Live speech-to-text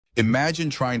Imagine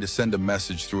trying to send a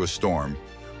message through a storm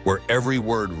where every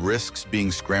word risks being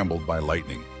scrambled by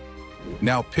lightning.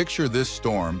 Now picture this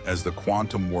storm as the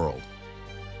quantum world.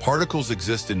 Particles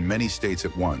exist in many states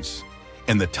at once,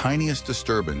 and the tiniest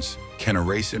disturbance can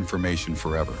erase information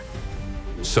forever.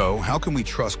 So, how can we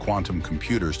trust quantum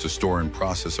computers to store and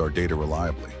process our data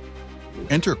reliably?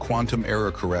 Enter quantum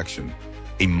error correction,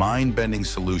 a mind-bending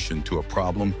solution to a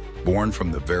problem born from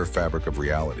the bare fabric of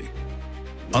reality.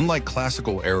 Unlike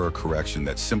classical error correction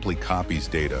that simply copies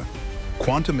data,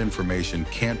 quantum information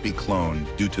can't be cloned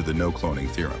due to the no-cloning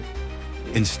theorem.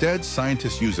 Instead,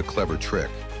 scientists use a clever trick.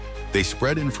 They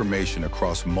spread information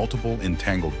across multiple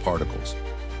entangled particles.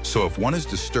 So if one is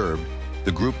disturbed,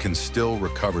 the group can still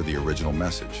recover the original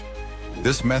message.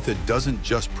 This method doesn't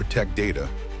just protect data,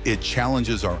 it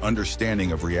challenges our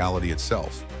understanding of reality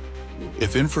itself.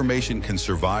 If information can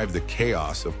survive the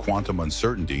chaos of quantum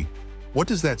uncertainty, what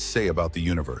does that say about the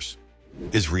universe?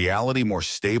 Is reality more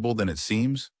stable than it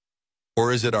seems?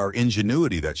 Or is it our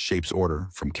ingenuity that shapes order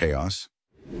from chaos?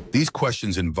 These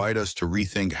questions invite us to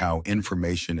rethink how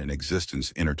information and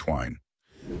existence intertwine.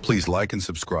 Please like and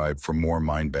subscribe for more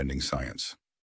mind-bending science.